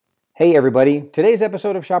Hey everybody, today's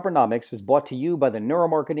episode of Shoppernomics is brought to you by the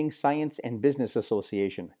Neuromarketing Science and Business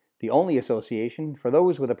Association, the only association for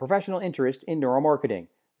those with a professional interest in neuromarketing.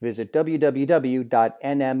 Visit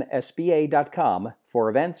www.nmsba.com for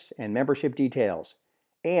events and membership details.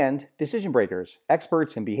 And Decision Breakers,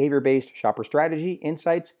 experts in behavior-based shopper strategy,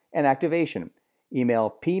 insights, and activation.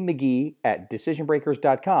 Email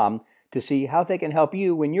pmcgee@decisionbreakers.com to see how they can help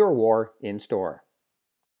you win your war in store.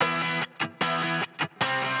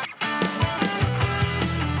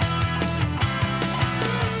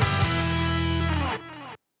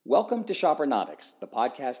 Welcome to Shoppernomics, the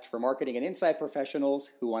podcast for marketing and insight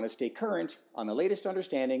professionals who want to stay current on the latest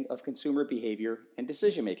understanding of consumer behavior and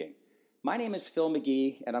decision making. My name is Phil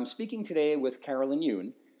McGee, and I'm speaking today with Carolyn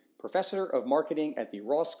Yoon, professor of marketing at the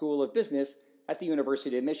Ross School of Business at the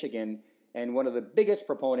University of Michigan, and one of the biggest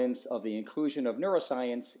proponents of the inclusion of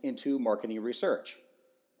neuroscience into marketing research.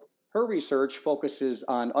 Her research focuses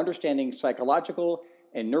on understanding psychological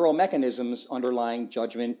and neural mechanisms underlying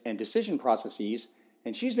judgment and decision processes,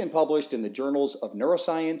 and she's been published in the journals of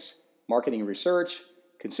neuroscience, marketing research,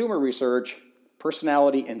 consumer research,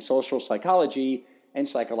 personality and social psychology, and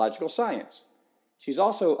psychological science. She's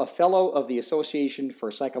also a fellow of the Association for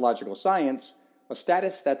Psychological Science, a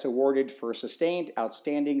status that's awarded for sustained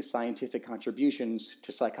outstanding scientific contributions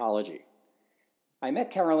to psychology. I met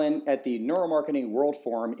Carolyn at the Neuromarketing World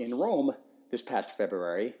Forum in Rome this past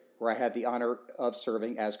February, where I had the honor of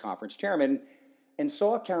serving as conference chairman, and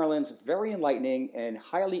saw Carolyn's very enlightening and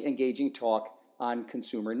highly engaging talk on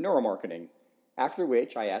consumer neuromarketing, after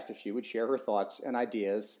which I asked if she would share her thoughts and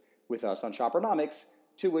ideas with us on Shoppernomics,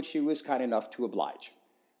 to which she was kind enough to oblige.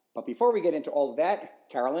 But before we get into all of that,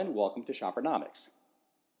 Carolyn, welcome to Shoppernomics.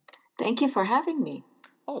 Thank you for having me.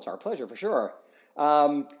 Oh, it's our pleasure, for sure.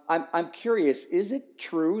 I'm curious, is it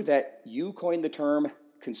true that you coined the term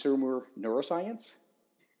consumer neuroscience?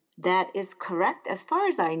 That is correct. As far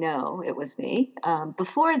as I know, it was me.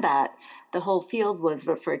 Before that, the whole field was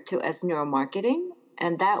referred to as neuromarketing,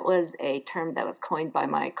 and that was a term that was coined by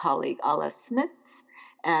my colleague Ala Smits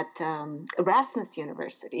at Erasmus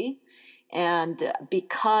University. And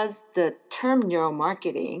because the term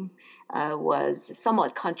neuromarketing was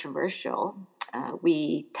somewhat controversial,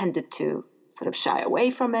 we tended to sort of shy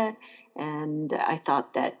away from it. And I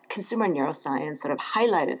thought that consumer neuroscience sort of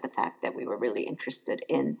highlighted the fact that we were really interested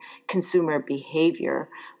in consumer behavior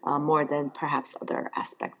more than perhaps other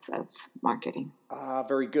aspects of marketing.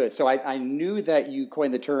 Very good. So I knew that you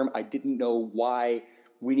coined the term. I didn't know why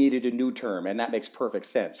we needed a new term, and that makes perfect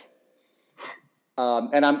sense.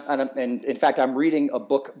 And in fact, I'm reading a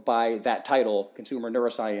book by that title, Consumer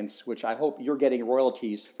Neuroscience, which I hope you're getting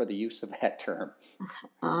royalties for the use of that term.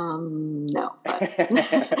 No, but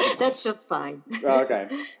that's just fine. Okay.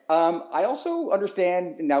 I also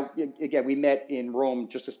understand, now, again, we met in Rome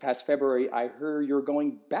just this past February. I heard you're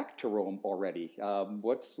going back to Rome already.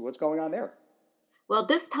 What's going on there? Well,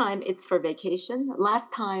 this time it's for vacation.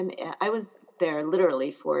 Last time I was there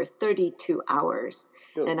literally for 32 hours.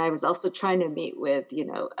 Good. And I was also trying to meet with,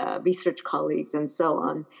 research colleagues and so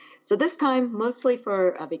on. So this time mostly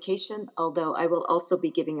for a vacation, although I will also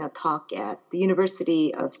be giving a talk at the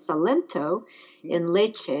University of Salento in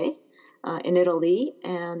Lecce in Italy.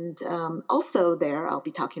 And also there I'll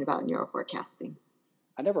be talking about neuroforecasting.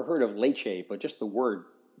 I never heard of Lecce, but just the word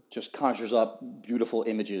just conjures up beautiful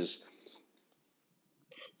images.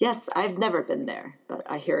 Yes, I've never been there, but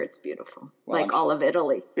I hear it's beautiful, all of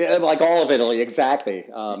Italy. Yeah, like all of Italy, exactly.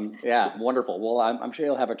 Yeah, wonderful. Well, I'm sure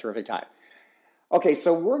you'll have a terrific time. Okay,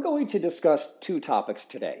 so we're going to discuss two topics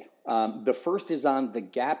today. The first is on the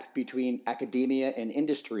gap between academia and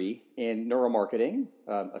industry in neuromarketing,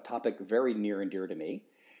 a topic very near and dear to me.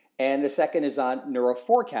 And the second is on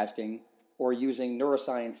neuroforecasting, or using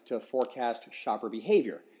neuroscience to forecast shopper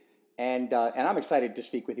behavior. And I'm excited to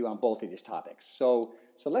speak with you on both of these topics. So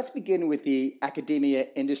let's begin with the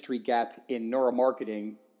academia-industry gap in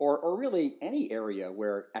neuromarketing, or really any area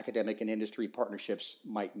where academic and industry partnerships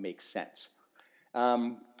might make sense.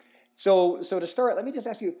 So to start, let me just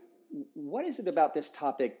ask you, what is it about this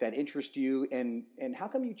topic that interests you, and how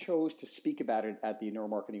come you chose to speak about it at the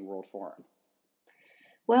Neuromarketing World Forum?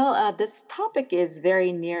 Well, this topic is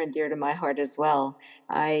very near and dear to my heart as well.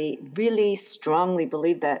 I really strongly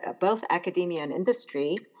believe that both academia and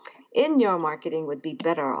industry in neuromarketing would be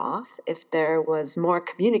better off if there was more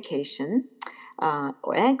communication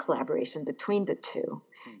and collaboration between the two.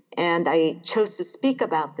 And I chose to speak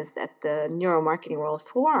about this at the Neuromarketing World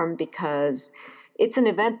Forum because it's an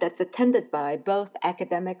event that's attended by both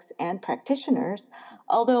academics and practitioners,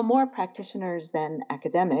 although more practitioners than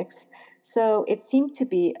academics. So it seemed to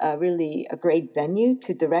be really a great venue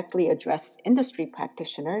to directly address industry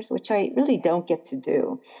practitioners, which I really don't get to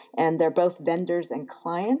do. And they're both vendors and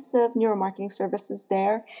clients of neuromarketing services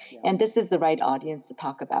there. Yeah. And this is the right audience to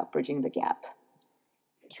talk about bridging the gap.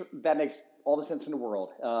 That makes all the sense in the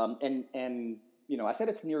world. And I said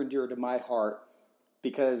it's near and dear to my heart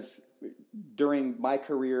because during my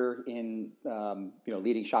career in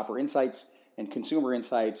leading Shopper Insights and Consumer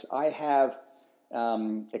Insights, I have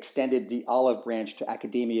extended the olive branch to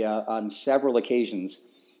academia on several occasions,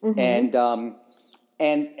 and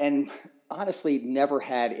honestly never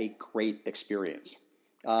had a great experience.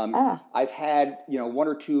 I've had one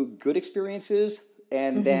or two good experiences,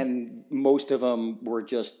 and then most of them were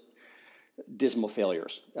just dismal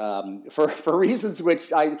failures for reasons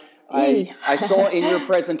which I saw in your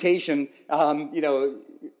presentation.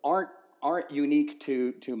 Aren't unique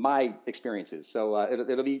to my experiences. So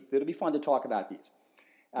it'll be fun to talk about these.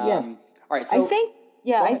 Yes. All right. So I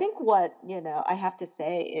think what I have to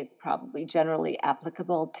say is probably generally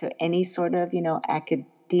applicable to any sort of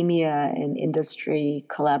academia and industry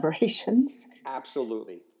collaborations.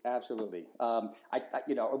 Absolutely.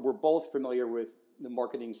 We're both familiar with the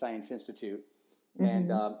Marketing Science Institute,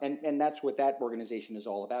 and that's what that organization is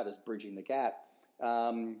all about, is bridging the gap.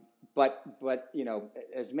 But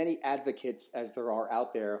as many advocates as there are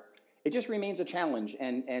out there, it just remains a challenge,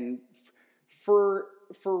 and for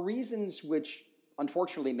reasons which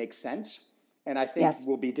unfortunately make sense, and I think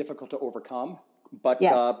will be difficult to overcome. But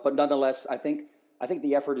nonetheless, I think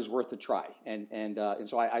the effort is worth a try, and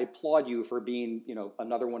so I applaud you for being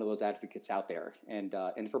another one of those advocates out there, and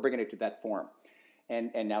for bringing it to that forum,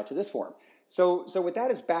 and now to this forum. So with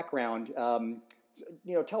that as background.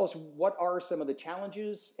 Tell us, what are some of the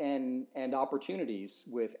challenges and opportunities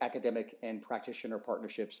with academic and practitioner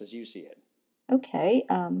partnerships as you see it? Okay.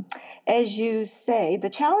 As you say, the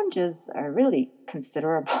challenges are really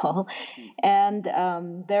considerable, and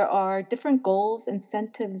there are different goals,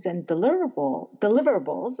 incentives, and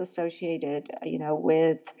deliverables associated,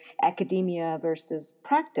 with academia versus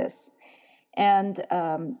practice, and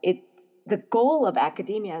the goal of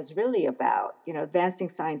academia is really about, advancing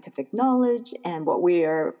scientific knowledge, and what we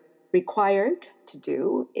are required to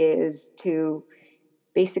do is to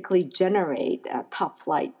basically generate top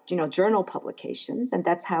flight, journal publications, and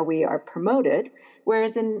that's how we are promoted.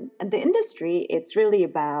 Whereas in the industry, it's really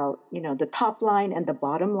about, the top line and the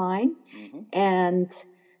bottom line. And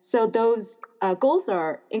so those goals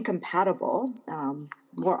are incompatible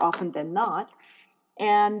more often than not.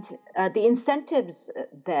 And the incentives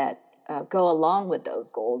that go along with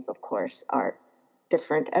those goals, of course, are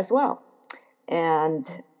different as well. And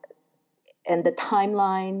the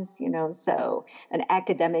timelines, so an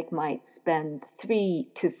academic might spend 3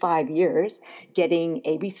 to 5 years getting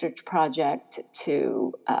a research project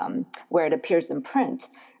to where it appears in print.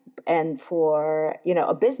 And for,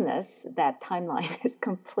 a business, that timeline is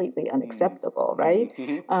completely unacceptable, right?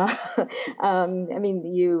 You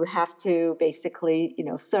have to basically,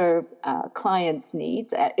 serve clients'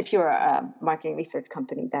 needs, if you're a marketing research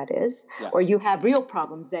company, that is, or you have real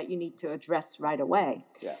problems that you need to address right away.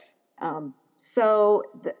 Yes. So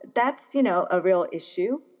that's, a real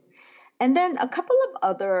issue. And then a couple of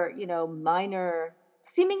other,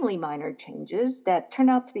 seemingly minor changes that turn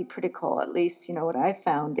out to be pretty cool. At least, what I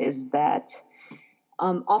found is that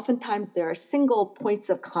oftentimes there are single points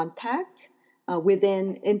of contact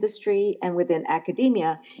within industry and within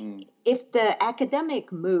academia. If the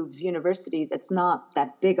academic moves universities, it's not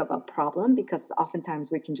that big of a problem because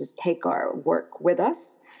oftentimes we can just take our work with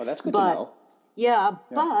us. Well, that's good to know. Yeah,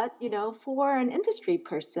 but, for an industry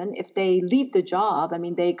person, if they leave the job,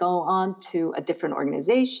 they go on to a different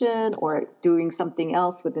organization or doing something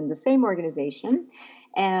else within the same organization,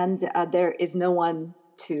 and there is no one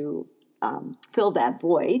to fill that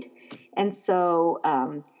void. And so,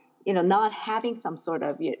 not having some sort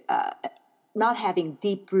of, not having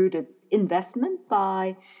deep-rooted investment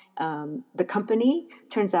by the company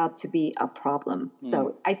turns out to be a problem.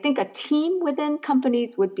 So I think a team within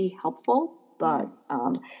companies would be helpful. But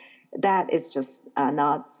that is just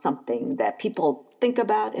not something that people think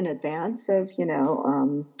about in advance of,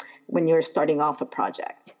 when you're starting off a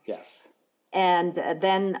project. Yes. And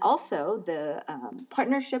then also the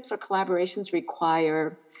partnerships or collaborations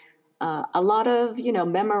require a lot of,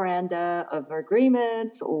 memoranda of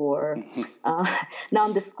agreements or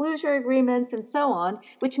non-disclosure agreements and so on,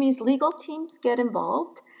 which means legal teams get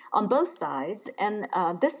involved on both sides. And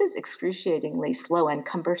this is excruciatingly slow and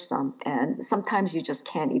cumbersome. And sometimes you just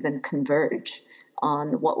can't even converge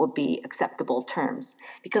on what would be acceptable terms,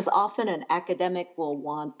 because often an academic will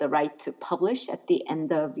want the right to publish at the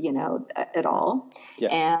end of, it all.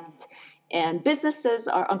 Yes. And businesses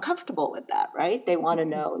are uncomfortable with that, right? They want to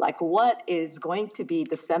know, like, what is going to be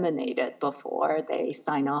disseminated before they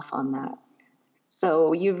sign off on that.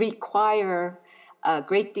 So you require a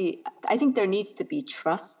great deal. I think there needs to be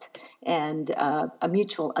trust and a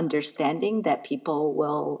mutual understanding that people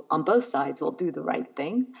will, on both sides, will do the right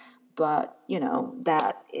thing. But,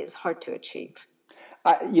 that is hard to achieve.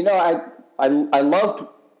 I loved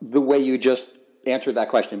the way you just answered that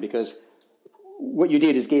question, because what you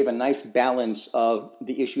did is gave a nice balance of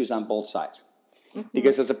the issues on both sides. Mm-hmm.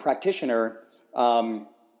 Because as a practitioner, I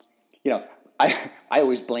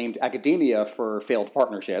always blamed academia for failed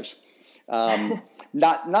partnerships,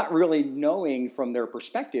 not really knowing from their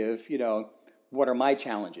perspective, what are my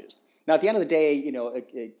challenges. Now, at the end of the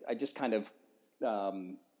day, I just kind of,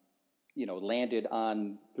 landed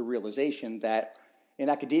on the realization that in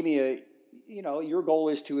academia, your goal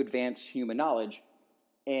is to advance human knowledge,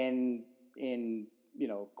 and in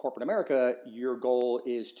corporate America, your goal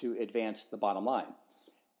is to advance the bottom line,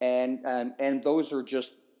 and those are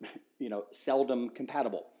just seldom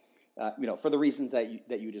compatible, for the reasons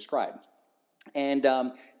that you described, and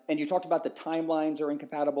you talked about the timelines are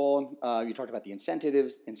incompatible. You talked about the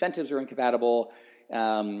incentives are incompatible,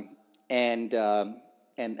 and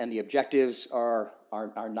the objectives are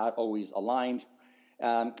not always aligned.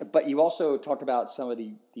 But you also talked about some of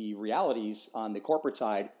the realities on the corporate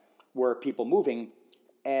side, where people moving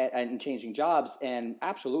and changing jobs, and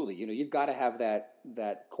absolutely, you've got to have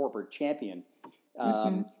that corporate champion,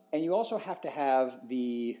 and you also have to have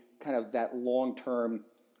the kind of that long-term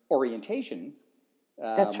orientation.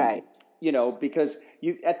 That's right. Because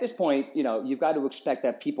at this point, you've got to expect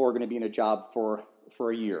that people are going to be in a job for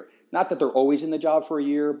a year. Not that they're always in the job for a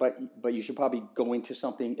year, but you should probably go into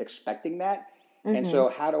something expecting that. Mm-hmm. And so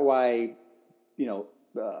how do I,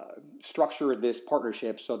 structure this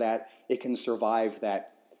partnership so that it can survive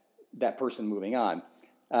that person moving on?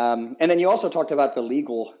 And then you also talked about the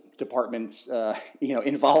legal department's,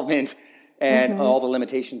 involvement and all the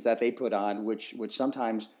limitations that they put on, which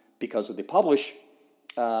sometimes, because of the publish,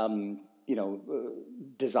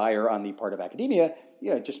 desire on the part of academia,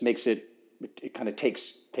 it just makes it kind of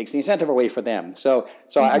takes the incentive away for them. So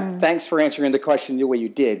thanks for answering the question the way you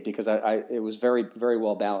did, because it was very, very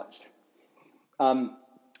well balanced.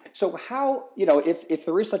 So how, if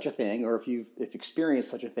there is such a thing, or if experienced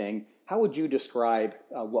such a thing, how would you describe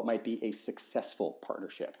what might be a successful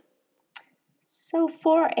partnership? So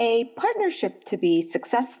for a partnership to be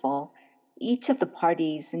successful, each of the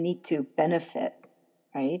parties need to benefit,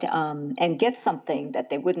 right? And get something that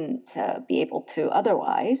they wouldn't be able to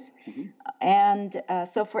otherwise. Mm-hmm. And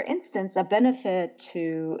so, for instance, a benefit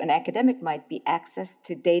to an academic might be access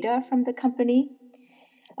to data from the company.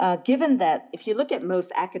 Given that if you look at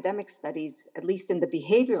most academic studies, at least in the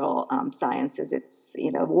behavioral sciences, it's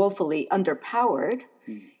woefully underpowered.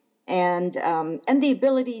 Mm-hmm. And the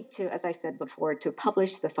ability to, as I said before, to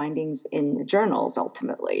publish the findings in journals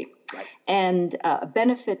ultimately. Right. And a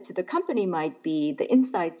benefit to the company might be the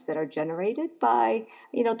insights that are generated by,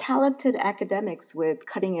 talented academics with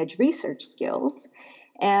cutting-edge research skills.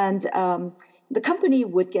 And the company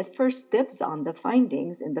would get first dibs on the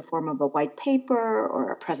findings in the form of a white paper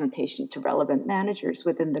or a presentation to relevant managers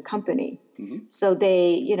within the company. Mm-hmm. So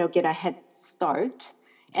they, get a head start.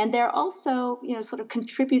 And they're also, sort of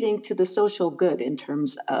contributing to the social good in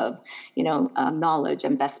terms of, knowledge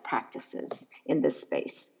and best practices in this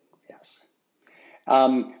space. Yes.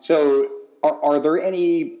 So are there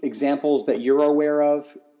any examples that you're aware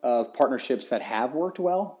of partnerships that have worked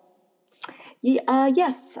well?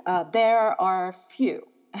 Yes, there are a few.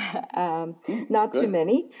 Not good. Too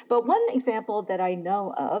many. But one example that I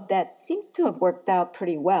know of that seems to have worked out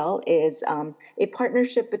pretty well is a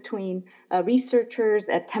partnership between researchers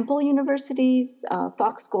at Temple University's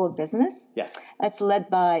Fox School of Business. Yes. That's led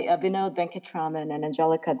by Vinod Venkatraman and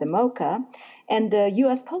Angelica DeMoca, and the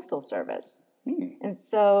U.S. Postal Service. And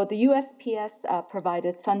so the USPS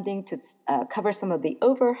provided funding to cover some of the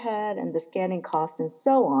overhead and the scanning costs and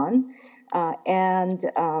so on.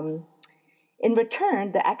 In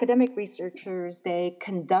return, the academic researchers, they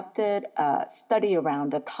conducted a study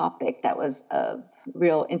around a topic that was of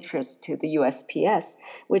real interest to the USPS,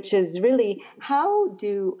 which is really how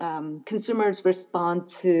do consumers respond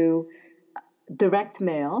to direct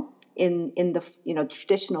mail in the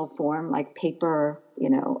traditional form, like paper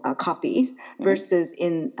copies, versus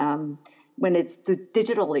in when it's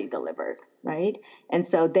digitally delivered. Right. And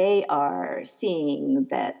so they are seeing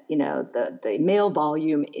that, the mail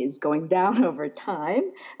volume is going down over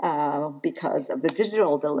time because of the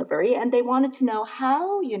digital delivery. And they wanted to know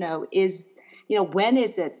how, when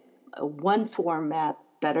is it one format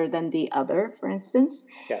better than the other, for instance?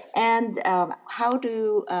 Yes. And how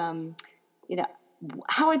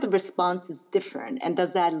are the responses different? And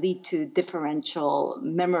does that lead to differential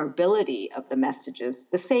memorability of the messages?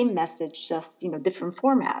 The same message, just, different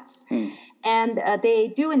formats. And they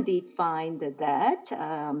do indeed find that,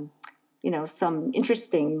 some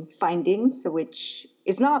interesting findings, which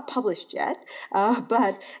is not published yet,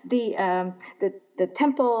 but the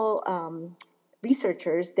Temple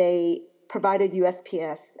researchers, they provided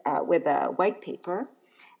USPS with a white paper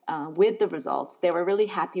with the results. They were really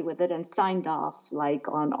happy with it and signed off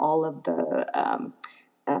on all of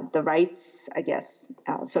the rights, I guess,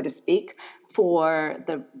 so to speak, for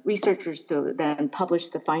the researchers to then publish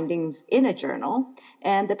the findings in a journal.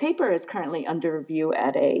 And the paper is currently under review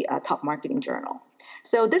at a top marketing journal.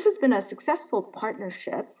 So this has been a successful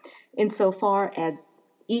partnership insofar as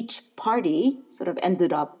each party sort of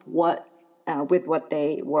ended up with what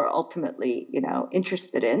they were ultimately,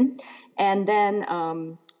 interested in. And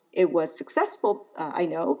then it was successful, I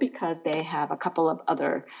know, because they have a couple of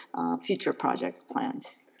other future projects planned.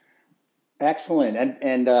 Excellent.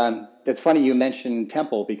 And it's funny you mentioned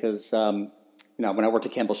Temple because, when I worked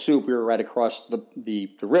at Campbell Soup, we were right across the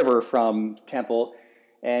river from Temple.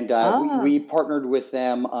 And we partnered with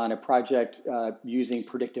them on a project using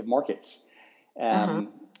predictive markets.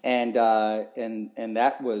 And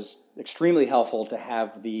that was extremely helpful to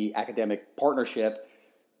have the academic partnership,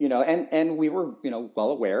 and we were, well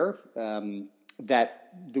aware that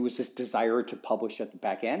there was this desire to publish at the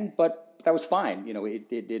back end, but that was fine.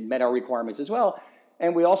 It met our requirements as well.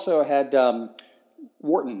 And we also had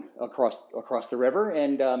Wharton across the river,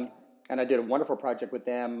 and I did a wonderful project with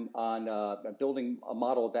them on building a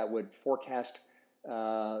model that would forecast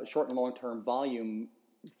short and long-term volume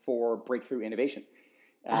for breakthrough innovation.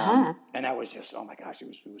 And that was just, oh my gosh,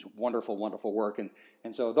 it was wonderful, wonderful work.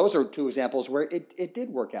 And so those are two examples where it did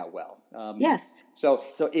work out well. Yes. So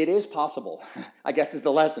it is possible, I guess is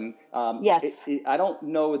the lesson. Yes. I don't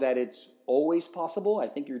know that it's always possible. I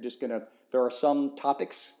think there are some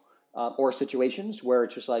topics or situations where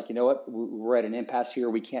it's just like, you know what, we're at an impasse here.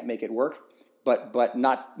 We can't make it work, but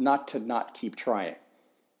not to not keep trying.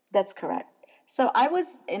 That's correct. So I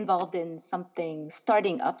was involved in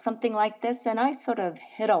starting up something like this, and I sort of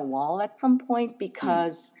hit a wall at some point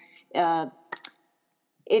because the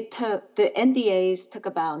NDAs took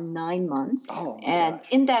about 9 months. Oh, and gosh.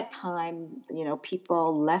 In that time,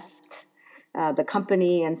 people left the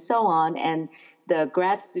company and so on, and the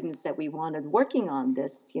grad students that we wanted working on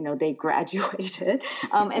this, they graduated.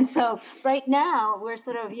 And so right now we're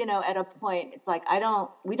sort of, at a point, it's like,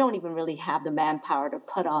 we don't even really have the manpower to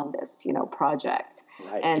put on this, project.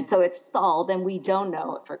 Right. And so it's stalled, and we don't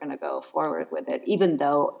know if we're going to go forward with it, even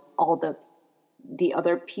though all the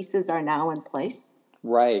other pieces are now in place.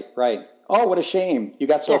 Right. Oh, what a shame. You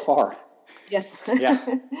got so far. Yes.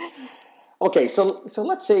 Yeah. Okay, so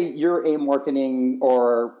let's say you're a marketing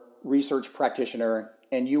or research practitioner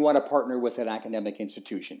and you want to partner with an academic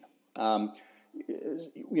institution. How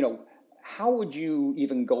would you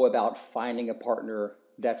even go about finding a partner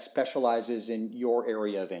that specializes in your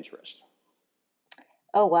area of interest?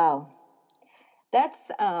 Oh, wow.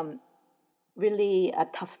 That's really a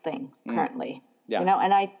tough thing currently. Yeah.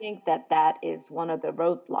 And I think that is one of the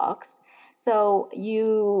roadblocks. So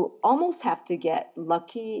you almost have to get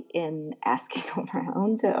lucky in asking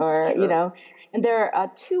around, or, Sure. and there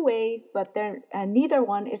are two ways, but neither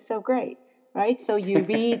one is so great, right? So you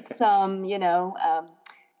read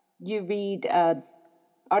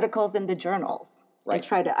articles in the journals. Right. And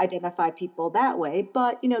try to identify people that way.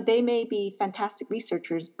 But, they may be fantastic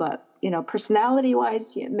researchers, but,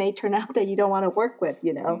 personality-wise, it may turn out that you don't want to work with,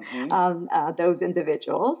 those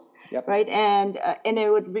individuals. Yep. Right. And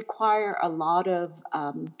it would require a lot of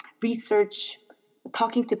research,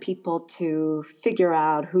 talking to people to figure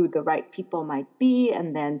out who the right people might be,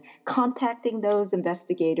 and then contacting those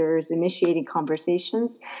investigators, initiating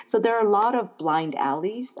conversations. So there are a lot of blind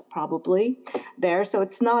alleys probably there. So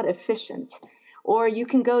it's not efficient. Or you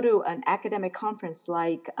can go to an academic conference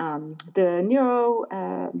like the Neuro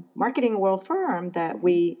Marketing World Forum that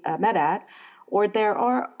we met at, or there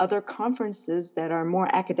are other conferences that are more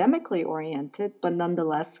academically oriented, but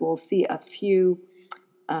nonetheless we'll see a few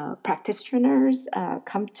practitioners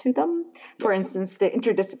come to them. For instance, the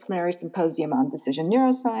Interdisciplinary Symposium on Decision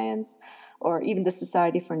Neuroscience, or even the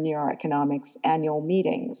Society for Neuroeconomics annual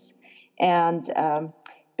meetings. And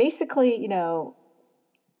basically,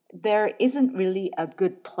 there isn't really a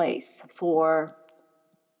good place for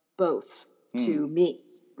both to meet,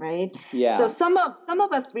 right? Yeah. So some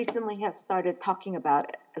of us recently have started talking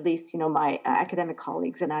about, at least, my academic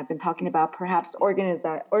colleagues and I've been talking about perhaps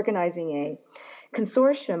organizing a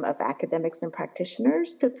consortium of academics and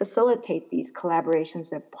practitioners to facilitate these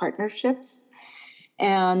collaborations and partnerships.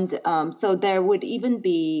 And so there would even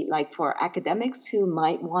be, like, for academics who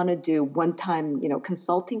might want to do one-time,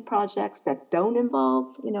 consulting projects that don't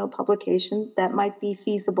involve, publications, that might be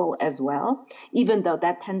feasible as well, even though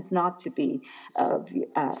that tends not to be of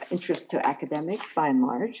interest to academics by and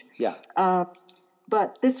large. Yeah.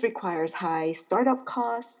 But this requires high startup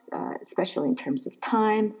costs, especially in terms of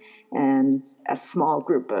time, and a small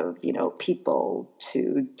group of, people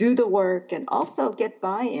to do the work and also get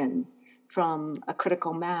buy-in from a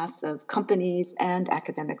critical mass of companies and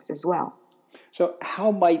academics as well. So how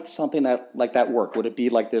might something like that work? Would it be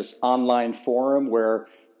like this online forum where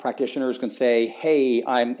practitioners can say, hey,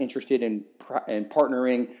 I'm interested in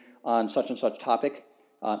partnering on such and such topic?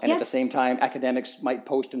 And yes. At the same time, academics might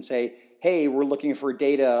post and say, hey, we're looking for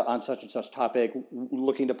data on such and such topic,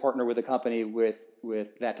 looking to partner with a company with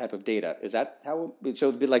that type of data. Is that how? So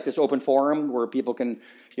it'd be like this open forum where people can,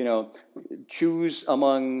 choose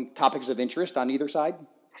among topics of interest on either side?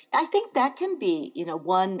 I think that can be,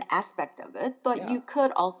 one aspect of it, but yeah. You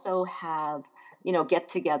could also have,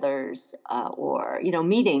 get-togethers or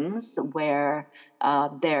meetings where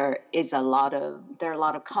there are a lot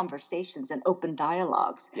of conversations and open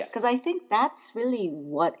dialogues. Because I think that's really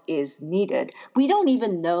what is needed. We don't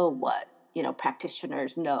even know what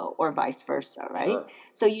practitioners know, or vice versa, right? Sure.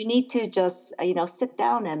 So you need to just sit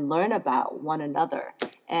down and learn about one another,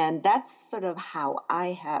 and that's sort of how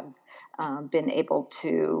I have been able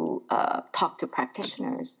to talk to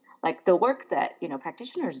practitioners. Like the work that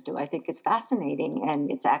practitioners do, I think is fascinating, and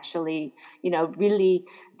it's actually really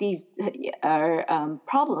these are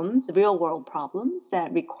problems, real world problems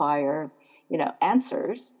that require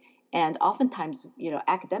answers. And oftentimes,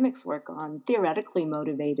 academics work on theoretically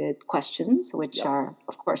motivated questions, which are,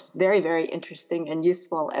 of course, very, very interesting and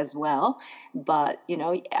useful as well. But,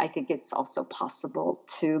 I think it's also possible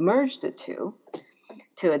to merge the two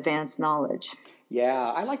to advance knowledge. Yeah,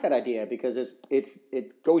 I like that idea because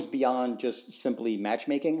it goes beyond just simply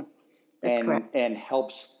matchmaking, and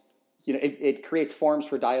helps. It creates forums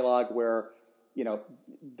for dialogue where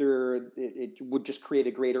it would just create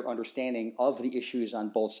a greater understanding of the issues on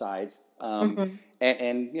both sides, and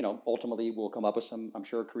ultimately we'll come up with some, I'm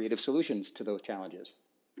sure, creative solutions to those challenges.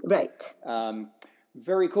 Right.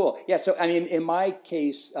 Very cool. Yeah. So I mean, in my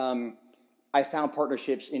case, I found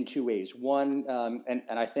partnerships in two ways. One, and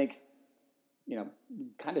I think,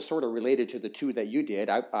 kind of sort of related to the two that you did.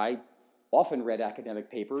 I often read academic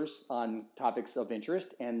papers on topics of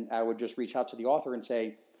interest, and I would just reach out to the author and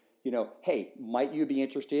say, hey, might you be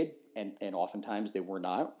interested? And oftentimes they were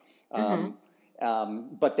not.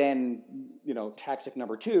 But then, tactic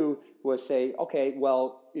number two was say, okay,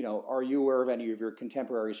 well, are you aware of any of your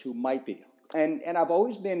contemporaries who might be? And I've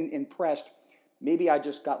always been impressed. Maybe I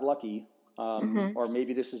just got lucky, or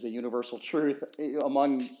maybe this is a universal truth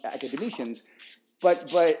among academicians.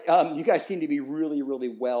 But you guys seem to be really, really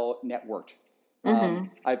well networked.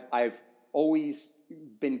 I've always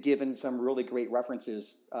been given some really great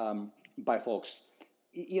references by folks.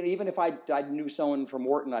 Even if I knew someone from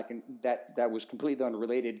Wharton, that was completely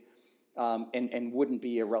unrelated, and wouldn't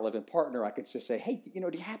be a relevant partner, I could just say, hey, do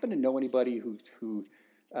you happen to know anybody who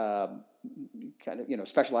kind of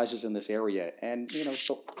specializes in this area? And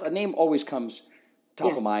so a name always comes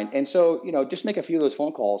top of mind. And so, just make a few of those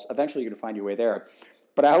phone calls. Eventually, you're going to find your way there.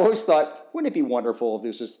 But I always thought, wouldn't it be wonderful if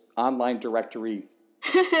there's this online directory?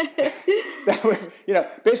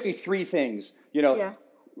 Basically three things,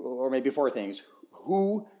 or maybe four things.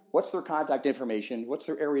 What's their contact information? What's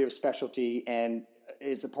their area of specialty? And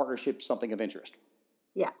is the partnership something of interest?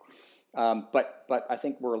 Yeah. But I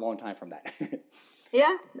think we're a long time from that.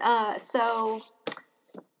 Yeah.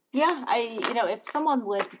 If someone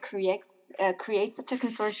would create such a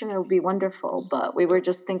consortium, it would be wonderful. But we were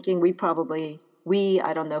just thinking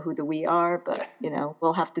I don't know who the we are, but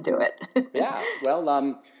we'll have to do it. Yeah. Well,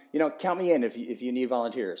 count me in if you need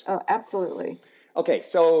volunteers. Oh, absolutely. Okay.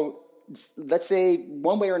 So let's say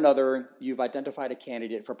one way or another, you've identified a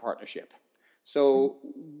candidate for partnership. So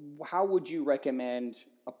how would you recommend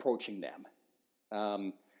approaching them?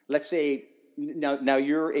 Let's say now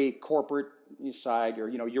you're a corporate side, or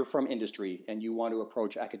you're from industry and you want to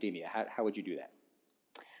approach academia. How would you do that?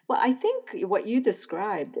 Well, I think what you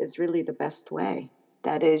described is really the best way.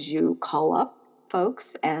 That is, you call up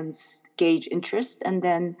folks and gauge interest, and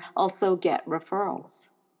then also get referrals.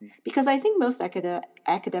 Because I think most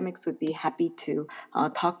academics would be happy to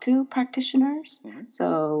talk to practitioners,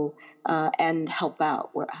 so and help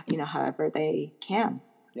out, however they can.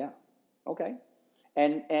 Yeah. Okay.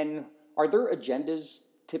 And are there agendas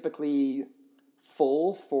typically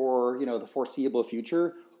full for, the foreseeable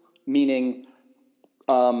future, meaning,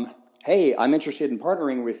 hey, I'm interested in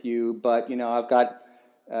partnering with you, but, I've got,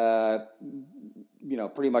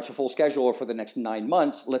 pretty much a full schedule for the next 9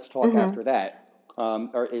 months. Let's talk after that.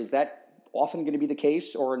 Or is that often going to be the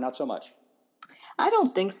case or not so much? I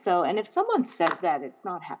don't think so. And if someone says that, it's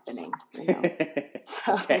not happening,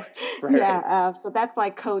 So, okay. Right. So that's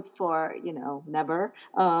like code for, never,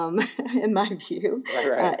 in my view.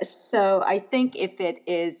 Right. So I think if it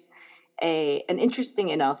is an interesting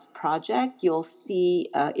enough project, you'll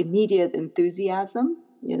see immediate enthusiasm,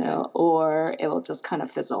 Okay. or it will just kind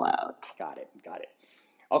of fizzle out. Got it.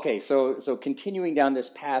 Okay, so continuing down this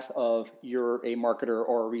path of you're a marketer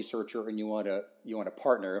or a researcher and you want to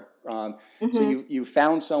partner. So you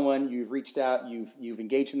found someone, you've reached out, you've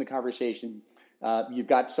engaged in the conversation, you've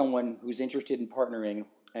got someone who's interested in partnering,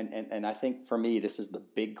 and I think for me this is the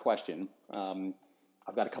big question.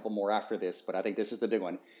 I've got a couple more after this, but I think this is the big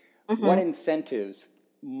one. What incentives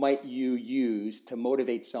might you use to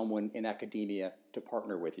motivate someone in academia to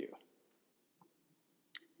partner with you?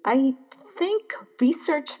 I think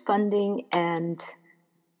research funding and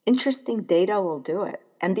interesting data will do it.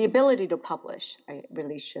 And the ability to publish, I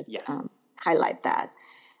really should Yes. Highlight that.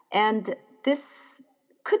 And this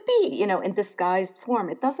could be, in disguised form.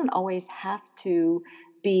 It doesn't always have to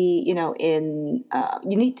be, you don't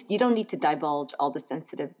need to divulge all the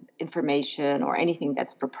sensitive information or anything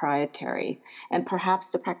that's proprietary. And perhaps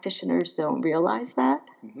the practitioners don't realize that.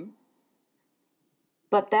 Mm-hmm.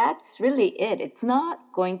 But that's really it. It's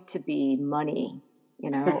not going to be money, or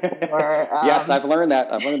yes, I've learned that.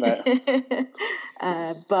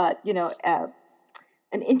 but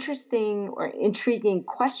an interesting or intriguing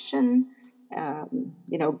question,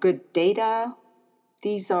 good data.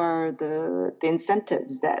 These are the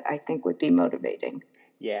incentives that I think would be motivating.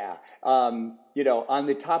 Yeah. On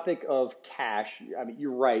the topic of cash, I mean,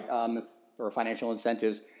 you're right, or financial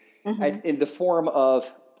incentives, in the form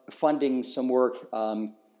of funding some work,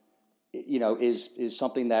 is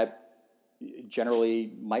something that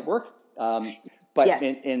generally might work. But yes.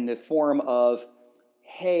 in the form of,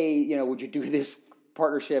 hey, would you do this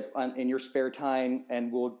partnership in your spare time,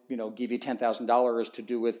 and we'll, give you $10,000 to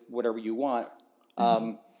do with whatever you want.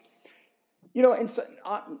 And so,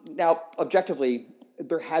 now objectively,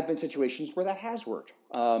 there have been situations where that has worked.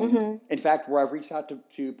 In fact, where I've reached out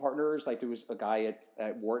to partners, like there was a guy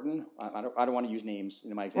at Wharton. I don't want to use names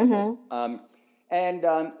in my examples.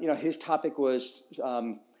 His topic was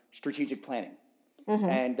strategic planning.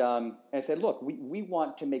 And I said, look, we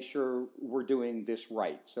want to make sure we're doing this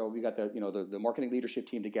right. So we got the marketing leadership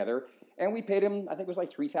team together, and we paid him, I think it was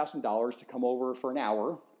like $3,000 to come over for an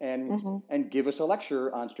hour and give us a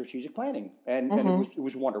lecture on strategic planning, and it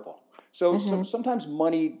was wonderful. So sometimes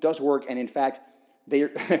money does work, and in fact,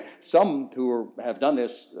 some who have done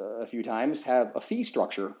this a few times have a fee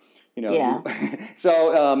structure. Yeah.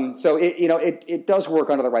 So it does work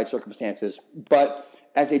under the right circumstances, but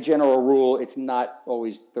as a general rule, it's not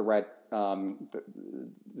always the right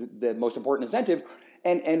the most important incentive.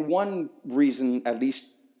 And one reason, at least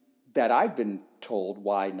that I've been told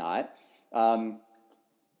why not,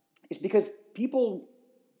 is because people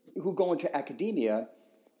who go into academia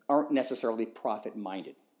aren't necessarily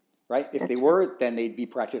profit-minded. Right? If they were, then they'd be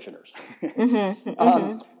practitioners.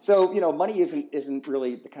 So money isn't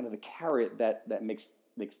really the kind of the carrot that makes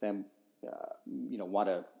them want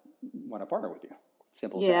to partner with you.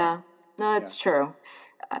 Simple. Yeah, no, it's true.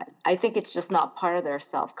 I think it's just not part of their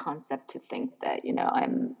self-concept to think that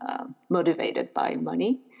I'm motivated by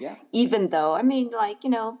money. Yeah. Even though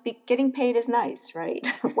getting paid is nice, right?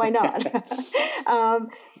 Why not?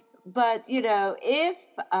 But if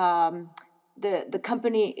the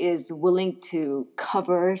company is willing to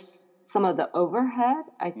cover some of the overhead,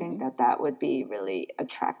 I think that would be really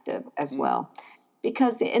attractive as well.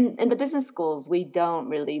 Because in the business schools, we don't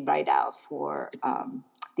really write out for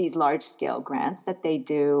these large-scale grants that they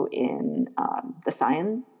do in the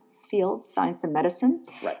science fields, science and medicine.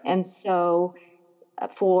 Right. And so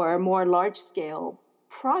for more large-scale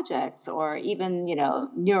projects or even,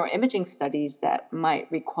 neuroimaging studies that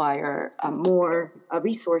might require more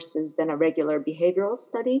resources than a regular behavioral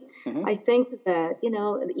study, I think that,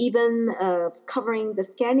 even covering the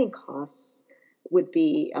scanning costs would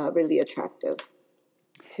be really attractive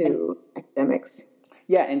to academics.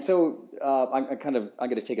 Yeah, and so I'm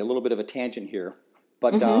going to take a little bit of a tangent here,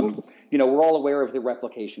 but we're all aware of the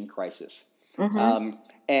replication crisis, and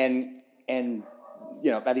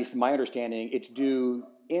at least in my understanding, it's due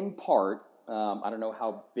in part. I don't know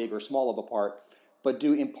how big or small of a part, but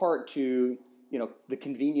due in part to the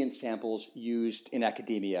convenience samples used in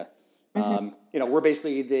academia. Mm-hmm. Where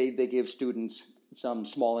basically they give students some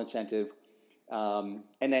small incentive, and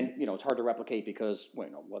then it's hard to replicate because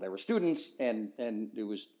they were students, and it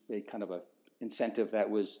was a kind of a incentive that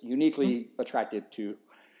was uniquely attractive to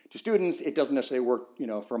students. It doesn't necessarily work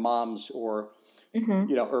for moms or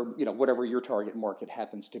Mm-hmm. whatever your target market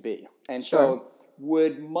happens to be. And Sure. so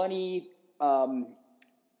would money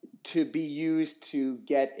to be used to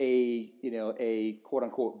get a quote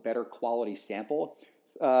unquote better quality sample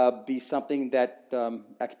be something that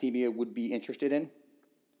academia would be interested in?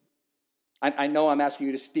 I know I'm asking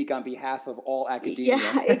you to speak on behalf of all academia.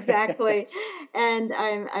 Yeah, exactly. And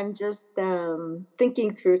I'm just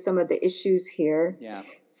thinking through some of the issues here. Yeah.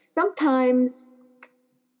 Sometimes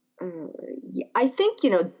I think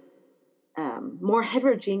more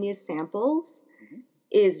heterogeneous samples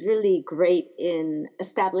is really great in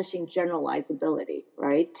establishing generalizability,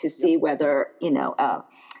 right? To see whether an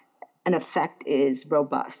effect is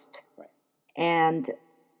robust, Right. and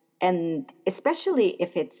especially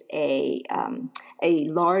if it's a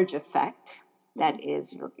large effect that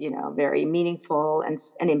is very meaningful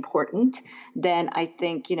and important, then I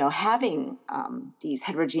think having these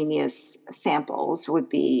heterogeneous samples would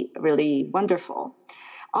be really wonderful.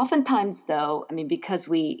 Oftentimes, though, because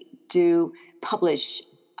we do publish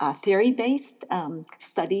theory-based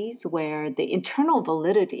studies where the internal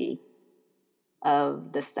validity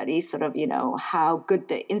of the study, sort of, how good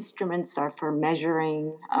the instruments are for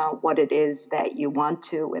measuring what it is that you want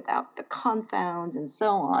to without the confounds and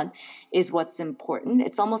so on, is what's important.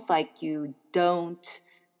 It's almost like you don't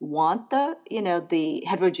want the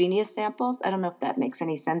heterogeneous samples. I don't know if that makes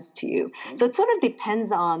any sense to you. Mm-hmm. So it sort of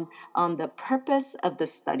depends on the purpose of the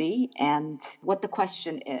study and what the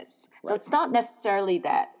question is. Right. So it's not necessarily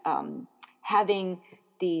that having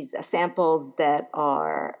these samples that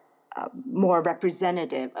are more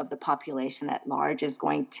representative of the population at large is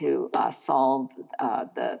going to solve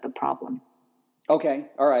the problem. Okay,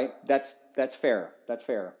 all right, that's fair. That's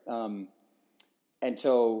fair. And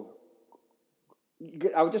so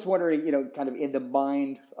I was just wondering, kind of in the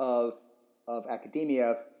mind of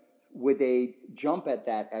academia, would they jump at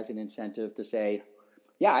that as an incentive to say,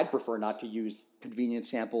 yeah, I'd prefer not to use convenience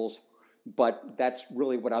samples, but that's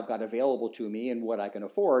really what I've got available to me and what I can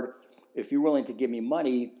afford. If you're willing to give me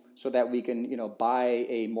money so that we can, buy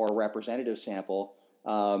a more representative sample,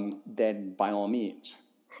 then by all means.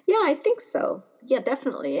 Yeah, I think so. Yeah,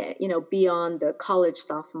 definitely. Beyond the college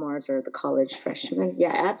sophomores or the college freshmen.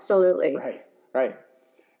 Yeah, absolutely. Right.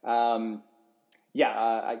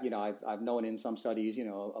 I've known in some studies,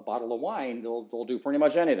 a bottle of wine, they'll do pretty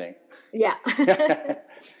much anything. Yeah.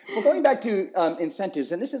 Well, going back to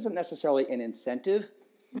incentives, and this isn't necessarily an incentive,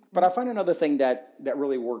 but I find another thing that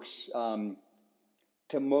really works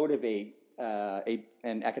to motivate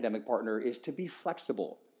an academic partner is to be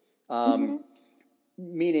flexible.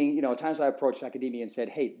 Meaning, at times I approached academia and said,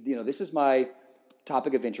 hey, this is my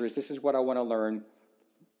topic of interest. This is what I want to learn.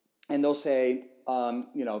 And they'll say,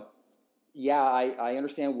 yeah, I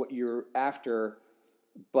understand what you're after,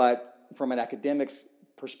 but from an academic's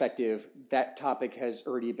perspective, that topic has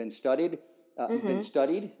already been studied,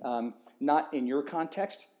 not in your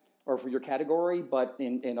context or for your category, but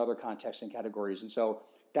in other contexts and categories. And so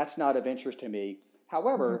that's not of interest to me.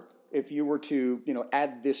 However, if you were to,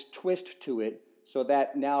 add this twist to it so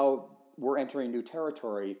that now we're entering new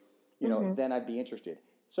territory, then I'd be interested.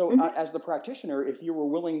 So as the practitioner, if you were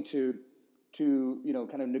willing to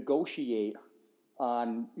kind of negotiate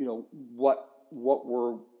on, what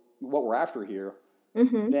we're after here,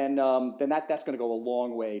 then that's going to go a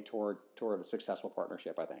long way toward a successful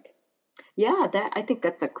partnership, I think. Yeah, I think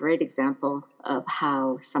that's a great example of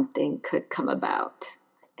how something could come about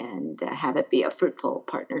and have it be a fruitful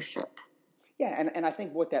partnership. Yeah, and I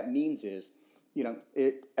think what that means is,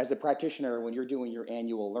 as a practitioner, when you're doing your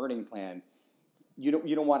annual learning plan, you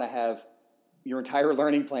don't want to have your entire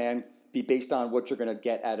learning plan be based on what you're going to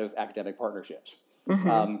get out of academic partnerships.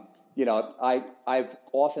 I've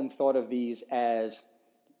often thought of these as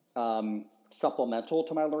supplemental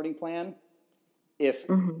to my learning plan.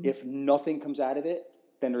 If nothing comes out of it,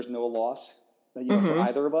 then there's no loss, for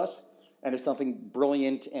either of us. And if something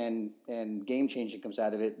brilliant and game changing comes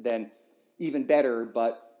out of it, then even better.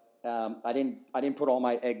 But I didn't put all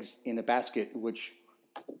my eggs in a basket, which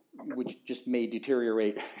just may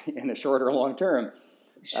deteriorate in the short or long term.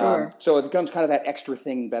 Sure. So it becomes kind of that extra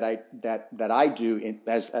thing that I do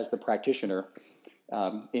as the practitioner,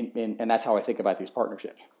 and that's how I think about these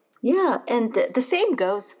partnerships. Yeah, and the same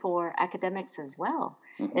goes for academics as well.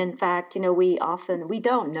 In fact, we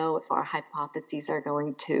don't know if our hypotheses are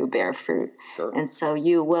going to bear fruit. Sure. And so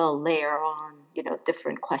you will layer on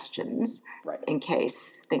different questions Right. in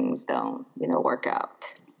case things don't, work out.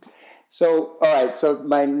 So, all right. So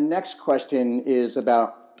my next question is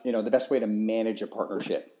about, the best way to manage a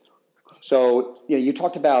partnership. So, you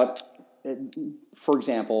talked about, for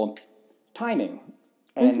example, timing,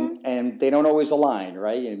 and they don't always align,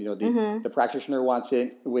 right? And, the practitioner wants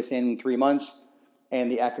it within 3 months,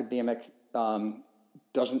 and the academic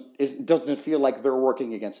doesn't feel like they're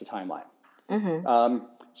working against the timeline.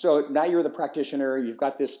 So now you're the practitioner. You've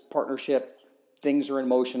got this partnership. Things are in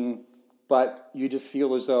motion, but you just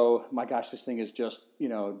feel as though, my gosh, this thing is just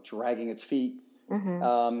dragging its feet.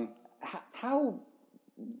 How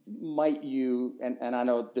might you? And I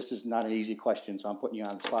know this is not an easy question, so I'm putting you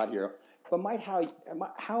on the spot here. But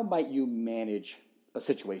how might you manage a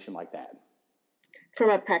situation like that? From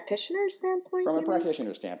a practitioner standpoint? From a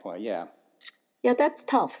practitioner standpoint, yeah. Yeah, that's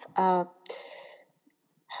tough.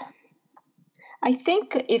 I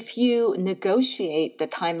think if you negotiate the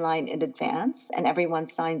timeline in advance and everyone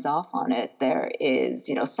signs off on it, there is,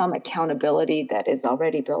 some accountability that is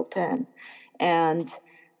already built in. And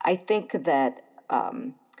I think that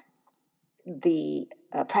the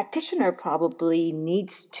practitioner probably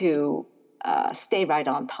needs to stay right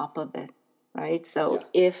on top of it, right? So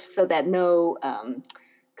so that no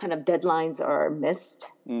kind of deadlines are missed,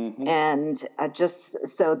 and just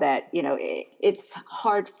so that it's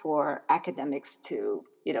hard for academics to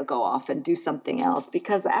go off and do something else,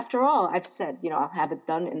 because after all, I've said I'll have it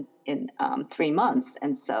done in 3 months,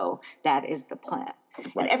 and so that is the plan.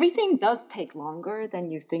 Right. And everything does take longer than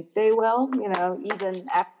you think they will, even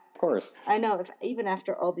after. Of course. I know, even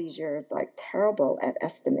after all these years, like terrible at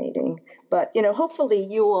estimating, but hopefully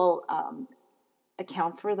you will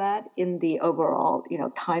account for that in the overall,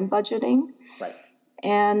 time budgeting. Right.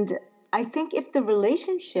 And I think if the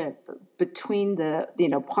relationship between the,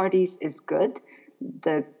 parties is good,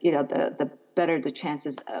 the better the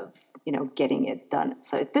chances of, getting it done.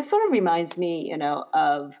 So this sort of reminds me,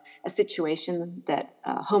 of a situation that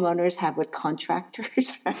homeowners have with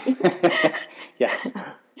contractors, right? Yes.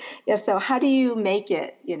 Yeah. So how do you make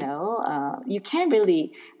it, you can't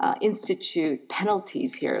really institute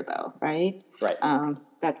penalties here, though, right? Right.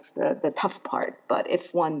 That's the tough part. But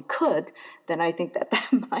if one could, then I think that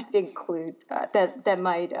might include, that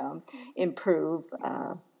might improve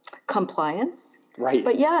compliance. Right.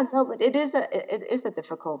 But but it is a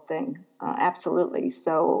difficult thing. Absolutely.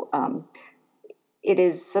 So it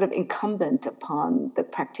is sort of incumbent upon the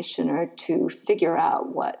practitioner to figure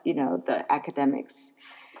out what, the academics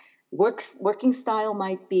working style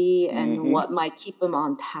might be, and what might keep them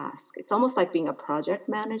on task. It's almost like being a project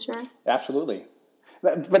manager. Absolutely.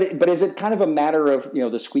 But is it kind of a matter of,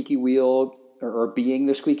 the squeaky wheel or being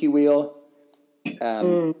the squeaky wheel?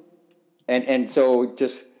 And so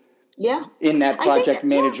just in that project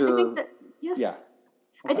manager. I think that, yes. Yeah. Okay.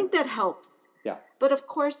 I think that helps. Yeah. But of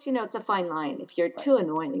course, it's a fine line. If you're too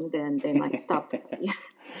annoying, then they might stop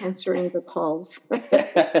answering the calls.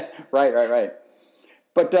 Right.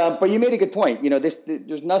 But you made a good point.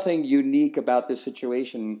 There's nothing unique about this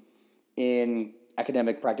situation in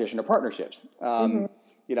academic practitioner partnerships.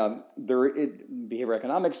 Behavioral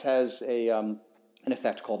economics has an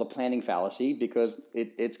effect called the planning fallacy, because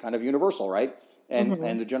it's kind of universal, right?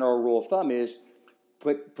 And the general rule of thumb is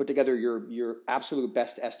put together your absolute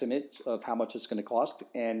best estimate of how much it's going to cost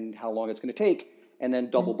and how long it's going to take, and then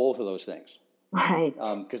double both of those things. Right.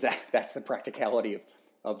 Because that's the practicality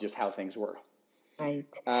of just how things work.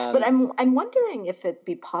 Right. But I'm wondering if it'd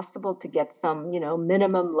be possible to get some,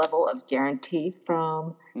 minimum level of guarantee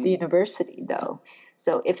from the university, though.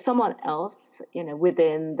 So if someone else,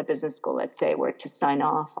 within the business school, let's say, were to sign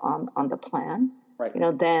off on the plan, right,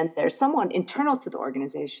 then there's someone internal to the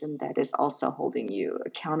organization that is also holding you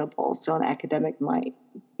accountable. So an academic might,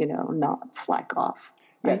 not slack off.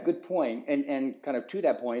 Right? Yeah, good point. And kind of to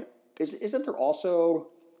that point, isn't there also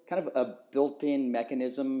kind of a built-in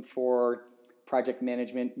mechanism for project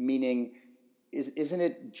management? Meaning, isn't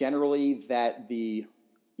it generally that the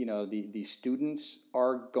students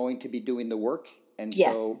are going to be doing the work, and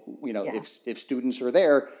so if students are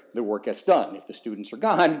there, the work gets done. If the students are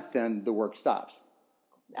gone, then the work stops.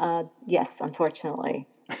 Yes, unfortunately,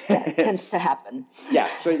 that tends to happen. Yeah,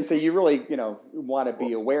 so you really want to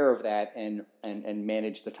be aware of that and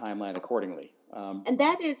manage the timeline accordingly. And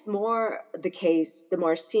that is more the case the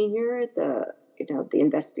more senior the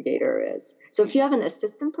investigator is. So if you have an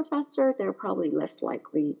assistant professor, they're probably less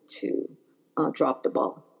likely to drop the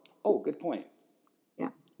ball. Oh, good point. Yeah.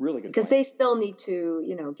 Really good because point. They still need to,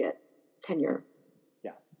 get tenure.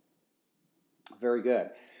 Yeah. Very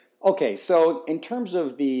good. Okay, so in terms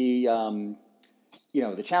of the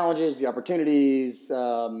the challenges, the opportunities,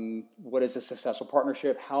 what is a successful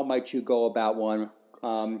partnership, how might you go about one.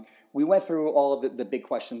 We went through all of the big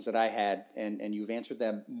questions that I had, and you've answered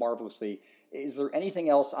them marvelously. Is there anything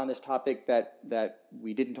else on this topic that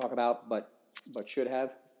we didn't talk about but should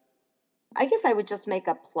have? I guess I would just make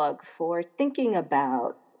a plug for thinking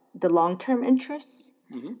about the long-term interests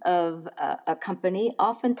of a company.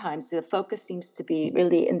 Oftentimes, the focus seems to be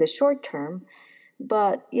really in the short term,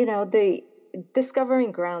 but the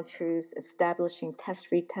discovering ground truths, establishing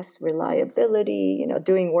retest reliability,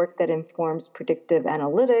 doing work that informs predictive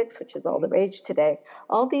analytics, which is all the rage today.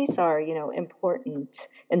 All these are, important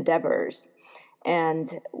endeavors.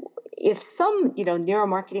 And if some,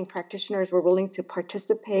 neuromarketing practitioners were willing to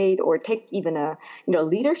participate or take even a,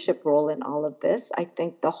 leadership role in all of this, I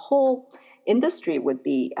think the whole industry would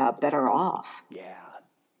be better off.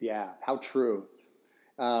 Yeah. How true.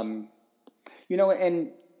 And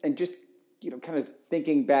just, kind of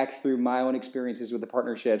thinking back through my own experiences with the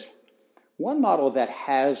partnerships, one model that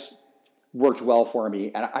has worked well for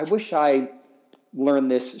me, and I wish I learned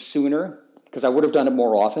this sooner because I would have done it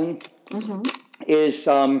more often, is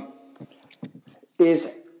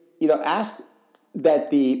ask that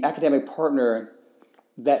the academic partner,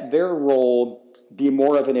 that their role be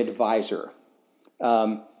more of an advisor.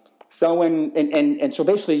 So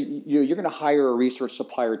basically you're going to hire a research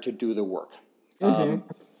supplier to do the work.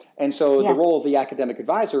 And so the role of the academic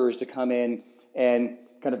advisor is to come in and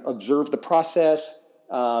kind of observe the process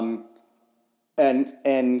and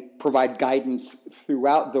provide guidance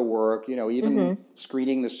throughout the work, even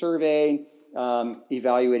screening the survey,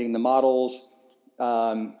 evaluating the models,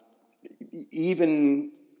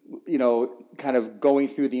 even, kind of going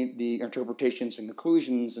through the interpretations and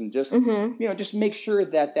conclusions and just, just make sure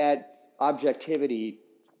that objectivity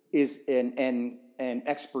is and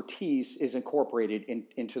expertise is incorporated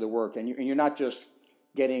into the work, and you're not just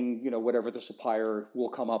getting whatever the supplier will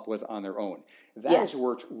come up with on their own. That has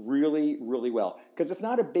worked really, really well because it's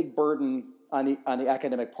not a big burden on the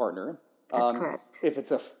academic partner. That's correct. If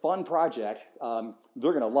it's a fun project, they're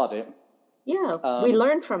going to love it. Yeah, we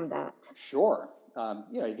learn from that. Sure,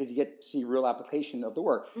 because you get to see real application of the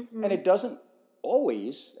work, and it doesn't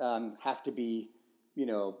always have to be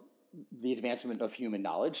the advancement of human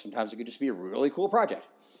knowledge. Sometimes it could just be a really cool project.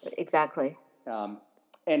 Exactly.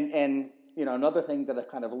 And another thing that I've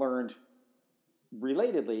kind of learned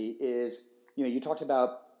relatedly is, you talked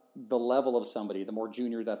about the level of somebody. The more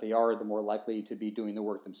junior that they are, the more likely to be doing the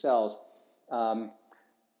work themselves.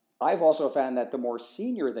 I've also found that the more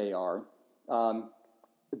senior they are,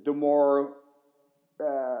 the more,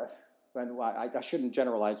 I shouldn't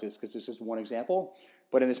generalize this because this is one example,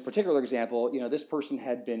 but in this particular example, this person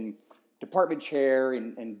had been department chair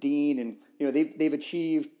and dean, and they've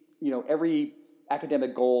achieved every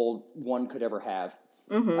academic goal one could ever have,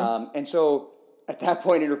 and so at that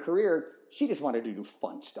point in her career, she just wanted to do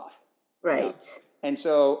fun stuff, right? And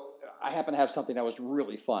so I happen to have something that was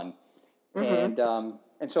really fun, and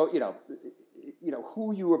so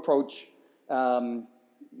who you approach,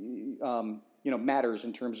 matters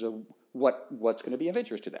in terms of what's going to be of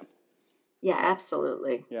interest to them. Yeah,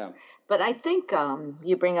 absolutely. Yeah. But I think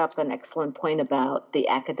you bring up an excellent point about the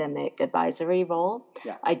academic advisory role.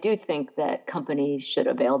 Yeah. I do think that companies should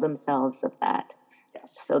avail themselves of that.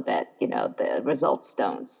 Yes. So that, the results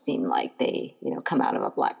don't seem like they, come out of a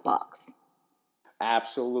black box.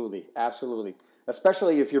 Absolutely.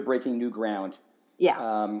 Especially if you're breaking new ground.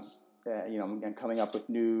 Yeah. And coming up with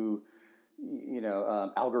new,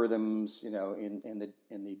 algorithms,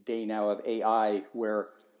 in the day now of AI where,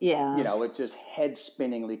 it's just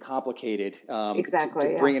head-spinningly complicated.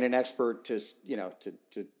 Exactly. To bring in an expert to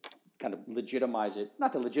kind of legitimize it,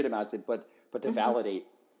 not to legitimize it, but to validate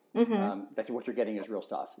that what you're getting is real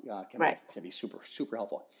stuff. Can be super, super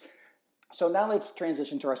helpful. So now let's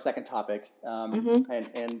transition to our second topic,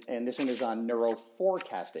 and this one is on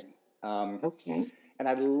neuroforecasting. Okay. And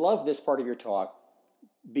I love this part of your talk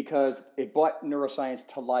because it brought neuroscience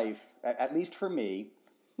to life, at least for me,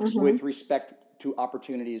 with respect to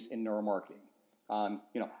opportunities in neuromarketing.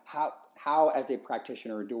 How as a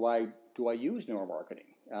practitioner do I use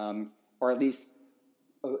neuromarketing, or at least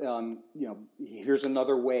here's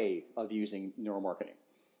another way of using neuromarketing,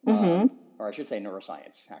 or I should say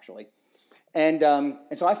neuroscience actually. And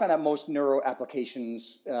so I found that most neuro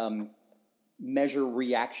applications measure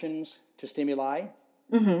reactions to stimuli,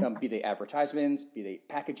 be they advertisements, be they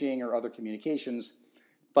packaging or other communications.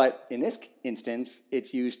 But in this instance,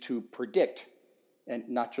 it's used to predict and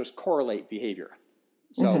not just correlate behavior.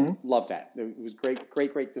 So love that. It was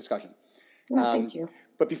great discussion. Thank you.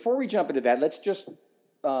 But before we jump into that, let's just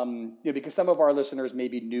because some of our listeners may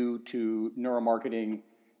be new to neuromarketing,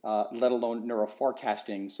 let alone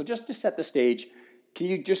neuroforecasting. So just to set the stage, can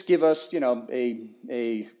you just give us,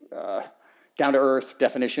 a down to earth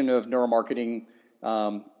definition of neuromarketing,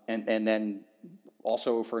 and then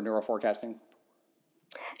also for neuroforecasting?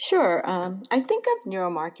 Sure. I think of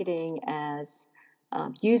neuromarketing as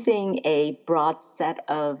using a broad set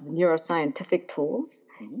of neuroscientific tools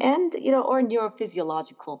and, or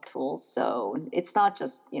neurophysiological tools. So it's not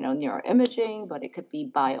just, neuroimaging, but it could be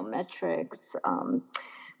biometrics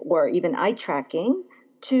or even eye tracking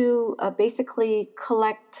to basically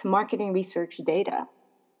collect marketing research data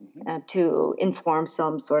to inform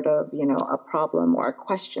some sort of, a problem or a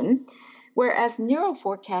question. Whereas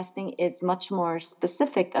neuroforecasting is much more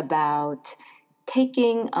specific about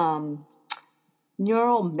taking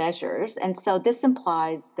neural measures. And so this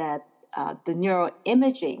implies that the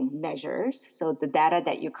neuroimaging measures, so the data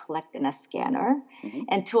that you collect in a scanner,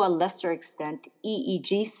 and to a lesser extent,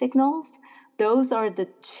 EEG signals, those are the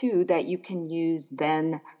two that you can use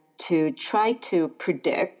then to try to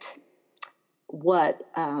predict what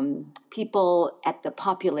people at the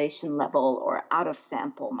population level or out of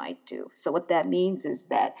sample might do. So what that means is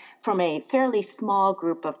that from a fairly small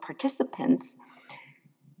group of participants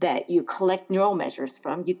that you collect neural measures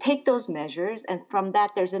from, you take those measures, and from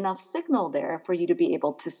that there's enough signal there for you to be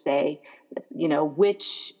able to say,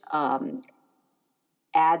 which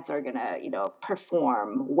ads are going to,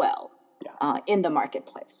 perform well in the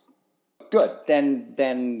marketplace. Good.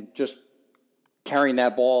 Then just carrying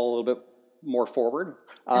that ball a little bit more forward.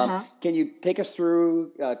 Can you take us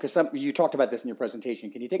through, because you talked about this in your presentation,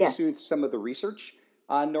 can you take us through some of the research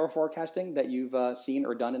on neuroforecasting that you've seen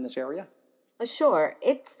or done in this area? Sure.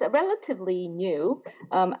 It's relatively new.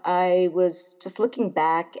 I was just looking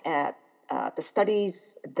back at the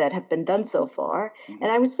studies that have been done so far,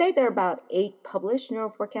 and I would say there are about 8 published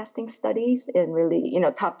neuroforecasting studies in really,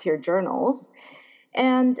 top-tier journals.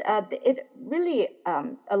 And it really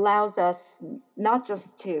allows us not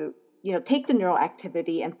just to take the neural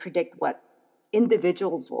activity and predict what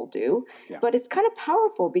individuals will do, but it's kind of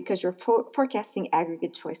powerful because you're forecasting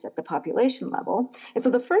aggregate choice at the population level. And so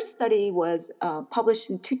the first study was published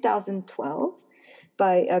in 2012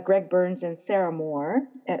 by Greg Burns and Sarah Moore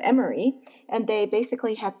at Emory, and they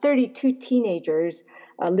basically had 32 teenagers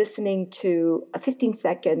listening to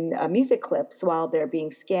 15-second music clips while they're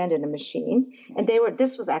being scanned in a machine. And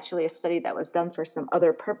this was actually a study that was done for some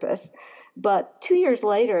other purpose. But 2 years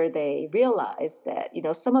later, they realized that,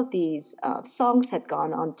 some of these songs had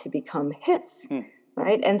gone on to become hits,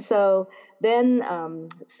 right? And so then,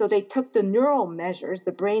 so they took the neural measures,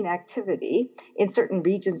 the brain activity in certain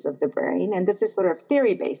regions of the brain, and this is sort of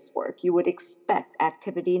theory-based work. You would expect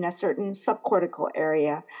activity in a certain subcortical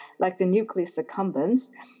area, like the nucleus accumbens,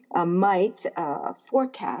 might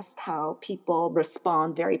forecast how people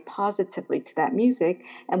respond very positively to that music,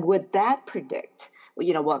 and would that predict,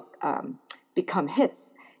 what become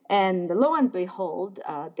hits? And lo and behold,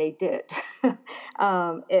 they did.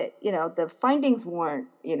 The findings weren't,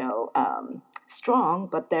 strong,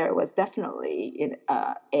 but there was definitely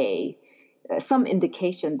some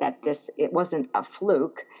indication that it wasn't a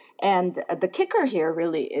fluke. And the kicker here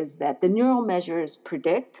really is that the neural measures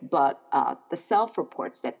predict, but the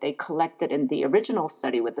self-reports that they collected in the original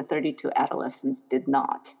study with the 32 adolescents did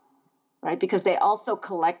not. Right, because they also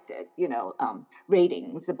collected,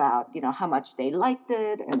 ratings about, how much they liked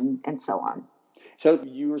it and so on. So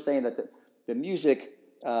you were saying that the music,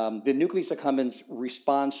 the nucleus accumbens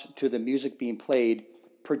response to the music being played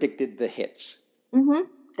predicted the hits. Mm-hmm.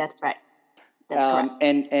 That's right. That's correct.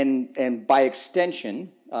 And by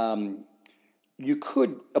extension, you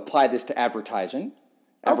could apply this to advertising,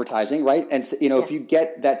 right? And if you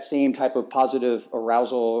get that same type of positive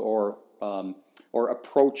arousal or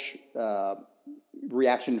approach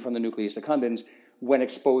reaction from the nucleus accumbens when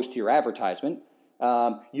exposed to your advertisement,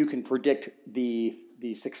 you can predict the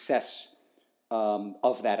success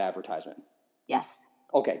of that advertisement. Yes.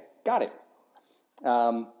 Okay, got it.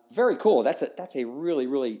 Very cool. That's a really,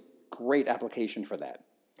 really great application for that.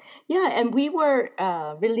 Yeah, and we were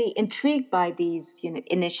really intrigued by these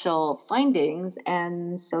initial findings,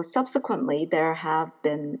 and so subsequently there have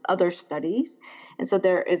been other studies. And so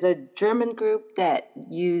there is a German group that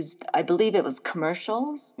used, I believe it was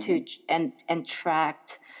commercials to and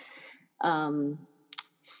tracked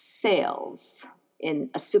sales in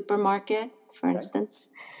a supermarket, for instance,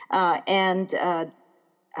 and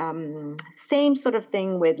same sort of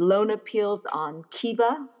thing with loan appeals on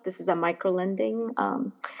Kiva. This is a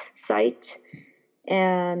microlending site.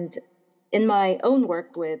 And in my own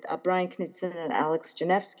work with Brian Knudsen and Alex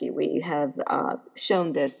Janevsky, we have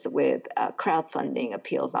shown this with crowdfunding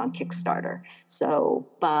appeals on Kickstarter. So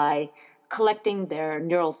by collecting their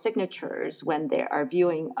neural signatures when they are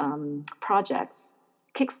viewing projects,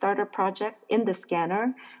 Kickstarter projects in the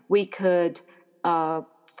scanner, we could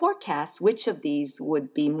forecast which of these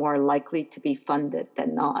would be more likely to be funded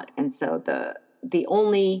than not. And so the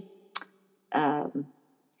only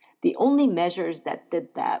measures that did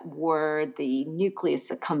that were the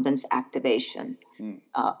nucleus accumbens activation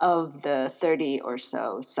of the 30 or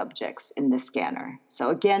so subjects in the scanner. So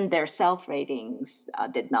again, their self ratings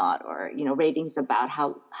did not, or ratings about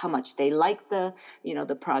how much they liked the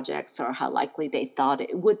projects or how likely they thought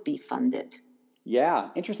it would be funded. Yeah,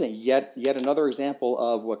 interesting. Yet another example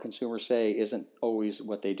of what consumers say isn't always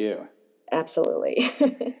what they do. Absolutely.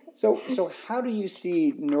 So how do you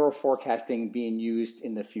see neural forecasting being used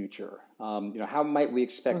in the future? How might we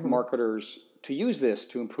expect marketers to use this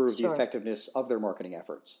to improve the effectiveness of their marketing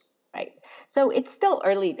efforts? Right. So it's still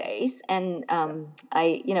early days, and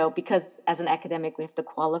because as an academic we have to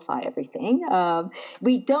qualify everything.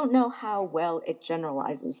 We don't know how well it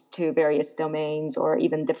generalizes to various domains or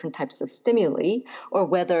even different types of stimuli, or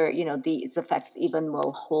whether these effects even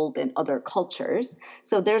will hold in other cultures.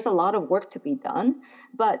 So there's a lot of work to be done,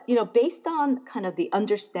 but based on kind of the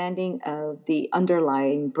understanding of the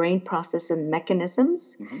underlying brain process and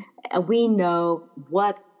mechanisms, we know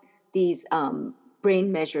what these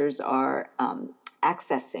brain measures are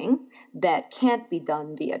accessing that can't be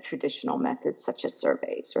done via traditional methods such as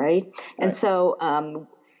surveys, right? And so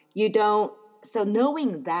so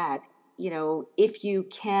knowing that, if you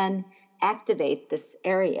can activate this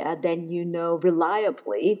area, then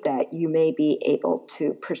reliably that you may be able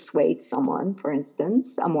to persuade someone, for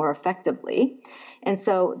instance, more effectively. And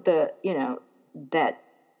so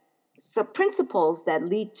So principles that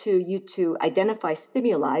lead to you to identify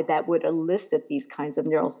stimuli that would elicit these kinds of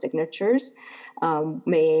neural signatures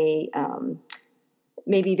may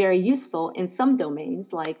be very useful in some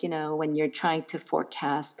domains, like, when you're trying to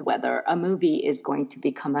forecast whether a movie is going to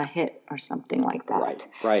become a hit or something like that.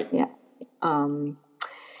 Right. Yeah.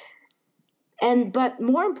 But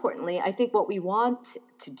more importantly, I think what we want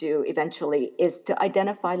to do eventually is to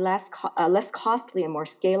identify less costly and more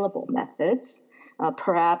scalable methods,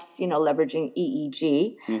 perhaps leveraging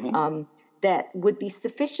EEG, that would be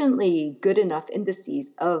sufficiently good enough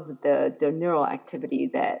indices of the neural activity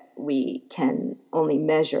that we can only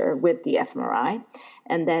measure with the fMRI,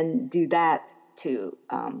 and then do that to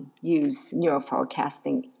use neural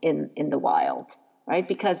forecasting in the wild. Right,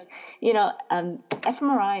 because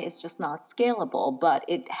fMRI is just not scalable, but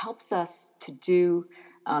it helps us to do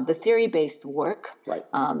the theory-based work, right?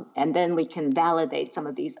 And then we can validate some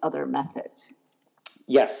of these other methods.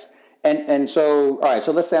 Yes, and so all right.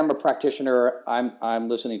 So let's say I'm a practitioner. I'm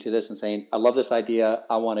listening to this and saying, I love this idea.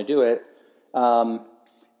 I want to do it.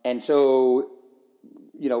 And so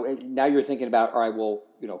now you're thinking about, all right, well,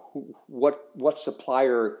 what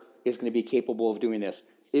supplier is going to be capable of doing this?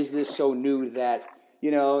 Is this so new that,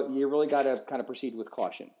 you really got to kind of proceed with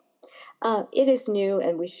caution? It is new,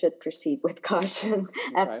 and we should proceed with caution.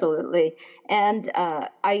 Absolutely. And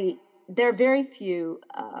there are very few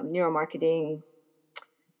neuromarketing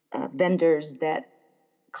vendors that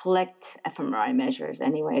collect fMRI measures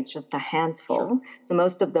anyway. It's just a handful. Sure. So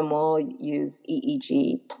most of them will use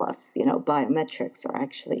EEG plus, biometrics, or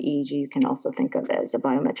actually EEG you can also think of as a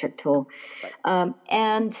biometric tool. Right.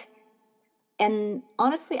 And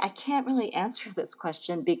honestly, I can't really answer this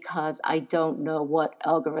question because I don't know what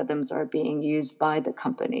algorithms are being used by the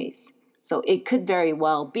companies. So it could very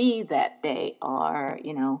well be that they are,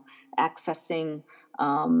 accessing,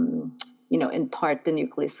 in part the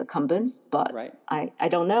nucleus accumbens, but I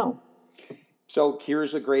don't know. So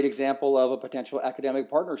here's a great example of a potential academic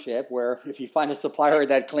partnership where if you find a supplier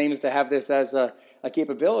that claims to have this as a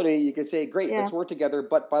capability, you can say, great, let's work together.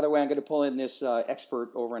 But by the way, I'm going to pull in this expert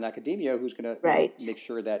over in academia who's going to make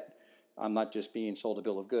sure that I'm not just being sold a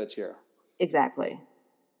bill of goods here. Exactly.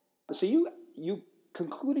 So you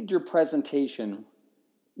concluded your presentation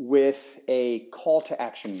with a call to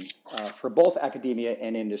action for both academia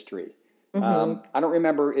and industry. I don't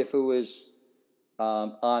remember if it was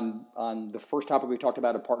on the first topic we talked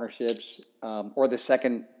about of partnerships, or the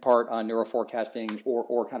second part on neuroforecasting,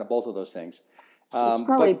 or kind of both of those things. It's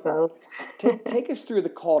probably both. take us through the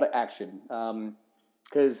call to action,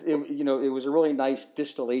 because it was a really nice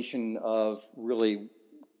distillation of really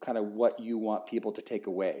kind of what you want people to take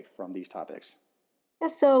away from these topics. Yeah,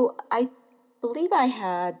 so believe I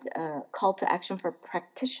had a call to action for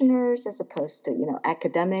practitioners as opposed to,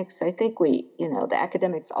 academics. I think the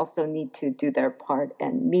academics also need to do their part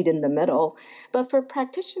and meet in the middle. But for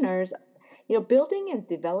practitioners, building and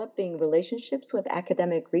developing relationships with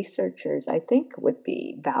academic researchers, I think would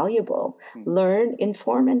be valuable. Learn,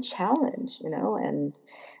 inform, and challenge, and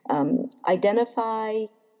identify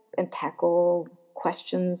and tackle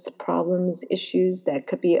questions, problems, issues that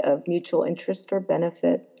could be of mutual interest or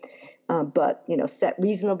benefit. But set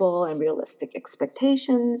reasonable and realistic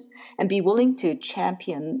expectations and be willing to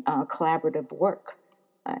champion collaborative work.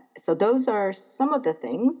 So those are some of the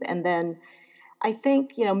things. And then I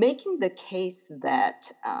think, making the case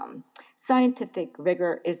that scientific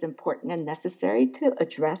rigor is important and necessary to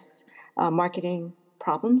address marketing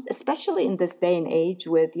problems, especially in this day and age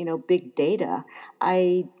with, big data.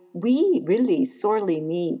 We really sorely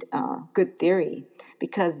need good theory,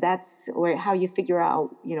 because that's how you figure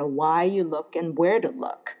out, why you look and where to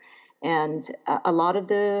look. And a lot of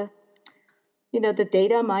the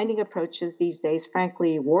data mining approaches these days,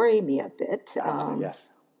 frankly, worry me a bit. Yes.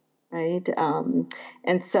 Right.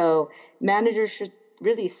 And so managers should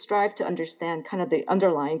really strive to understand kind of the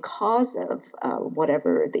underlying cause of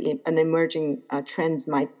whatever an emerging trends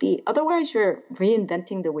might be. Otherwise, you're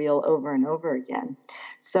reinventing the wheel over and over again.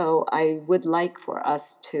 So I would like for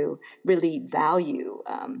us to really value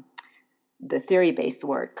the theory-based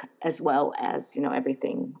work, as well as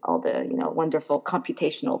everything, all the wonderful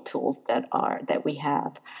computational tools that we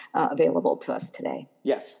have available to us today.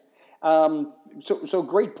 Yes. So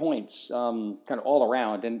great points, kind of all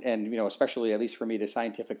around, and especially, at least for me, the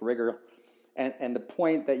scientific rigor, and the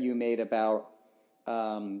point that you made about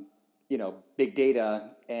big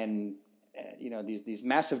data and these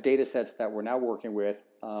massive data sets that we're now working with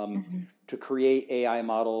to create AI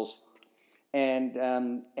models, and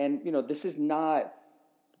this is not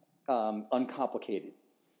uncomplicated,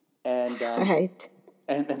 and right.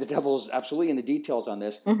 And the devil's absolutely in the details on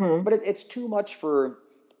this, but it's too much for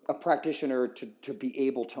a practitioner to be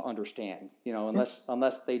able to understand,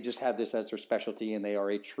 unless they just have this as their specialty and they are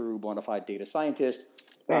a true bona fide data scientist.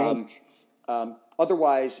 Right.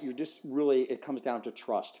 Otherwise, it comes down to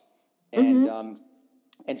trust, and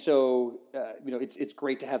so it's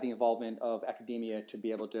great to have the involvement of academia to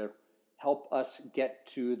be able to help us get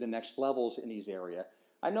to the next levels in these areas.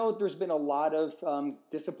 I know there's been a lot of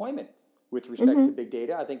disappointment with respect to big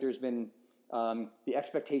data. I think there's been the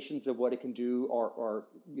expectations of what it can do are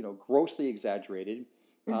grossly exaggerated,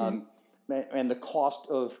 and the cost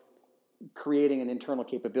of creating an internal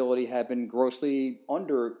capability have been grossly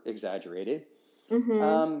under exaggerated,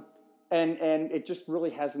 and it just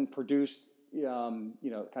really hasn't produced kind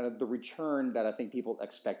of the return that I think people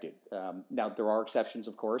expected. Now there are exceptions,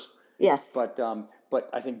 of course. Yes, but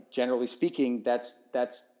I think generally speaking, that's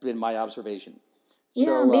been my observation.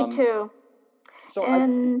 Yeah, me too. So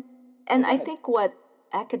And I think what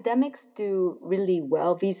academics do really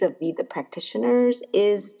well vis-a-vis the practitioners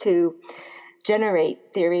is to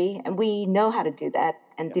generate theory, and we know how to do that,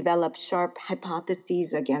 and develop sharp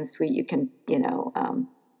hypotheses against which you can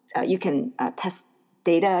test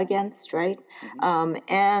data against, right?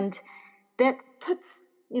 And that puts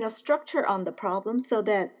structure on the problem so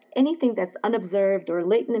that anything that's unobserved or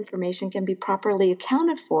latent information can be properly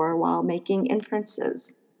accounted for while making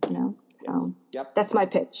inferences. So that's my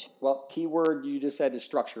pitch. Well, key word you just said is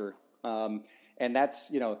structure, and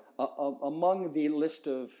that's among the list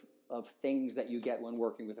of things that you get when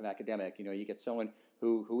working with an academic. You get someone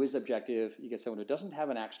who is objective. You get someone who doesn't have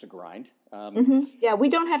an axe to grind. Yeah, we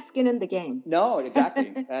don't have skin in the game. No,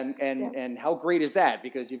 exactly. And how great is that?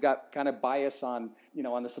 Because you've got kind of bias on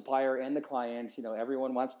on the supplier and the client.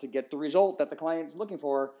 Everyone wants to get the result that the client's looking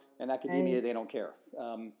for. In academia, they don't care.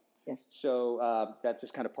 Yes. So that's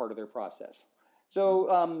just kind of part of their process. So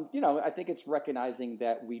I think it's recognizing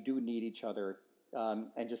that we do need each other.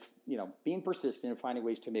 And just being persistent and finding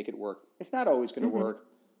ways to make it work. It's not always going to work,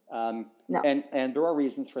 No. and there are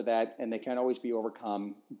reasons for that, and they can't always be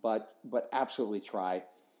overcome. But absolutely try.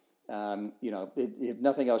 If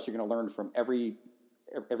nothing else, you're going to learn from every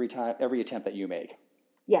attempt that you make.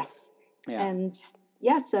 Yes. Yeah. And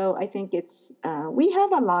so I think it's we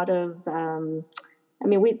have a lot of.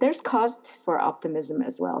 There's cause for optimism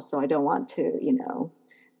as well. So I don't want to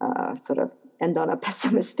sort of end on a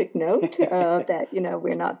pessimistic note that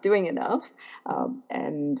we're not doing enough,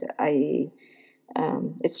 and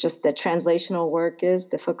it's just that translational work is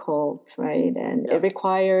difficult, right? And it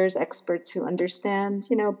requires experts who understand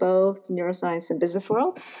both neuroscience and business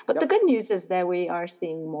world. But the good news is that we are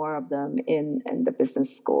seeing more of them in the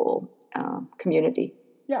business school community.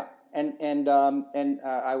 Yeah, and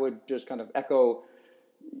I would just kind of echo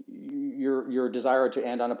your desire to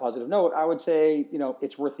end on a positive note, I would say,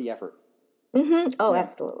 it's worth the effort. Mm-hmm. Oh, Yeah.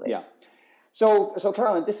 absolutely. Yeah. So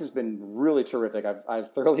Carolyn, this has been really terrific.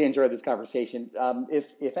 I've thoroughly enjoyed this conversation.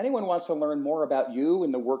 If anyone wants to learn more about you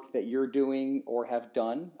and the work that you're doing or have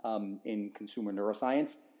done in consumer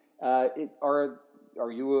neuroscience,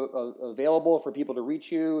 are you available for people to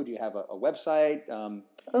reach you? Do you have a website?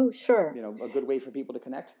 Oh, sure. A good way for people to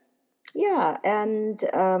connect? Yeah, and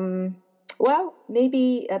well,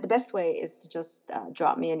 maybe the best way is to just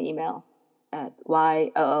drop me an email at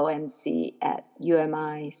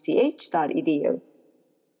yoonc@umich.edu.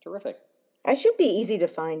 Terrific. I should be easy to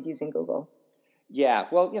find using Google. Yeah,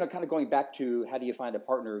 well, kind of going back to how do you find a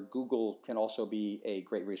partner, Google can also be a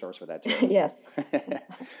great resource for that too. Yes,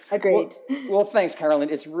 agreed. Well, thanks, Carolyn.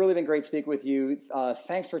 It's really been great speaking with you.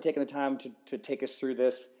 Thanks for taking the time to take us through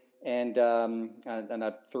this, and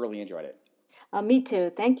I thoroughly enjoyed it. Me too.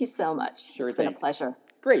 Thank you so much. Sure It's thing. been a pleasure.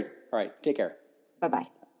 Great. All right. Take care. Bye-bye.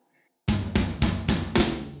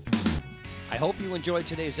 I hope you enjoyed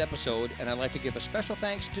today's episode, and I'd like to give a special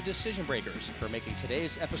thanks to Decision Breakers for making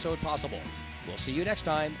today's episode possible. We'll see you next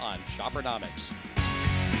time on Shoppernomics.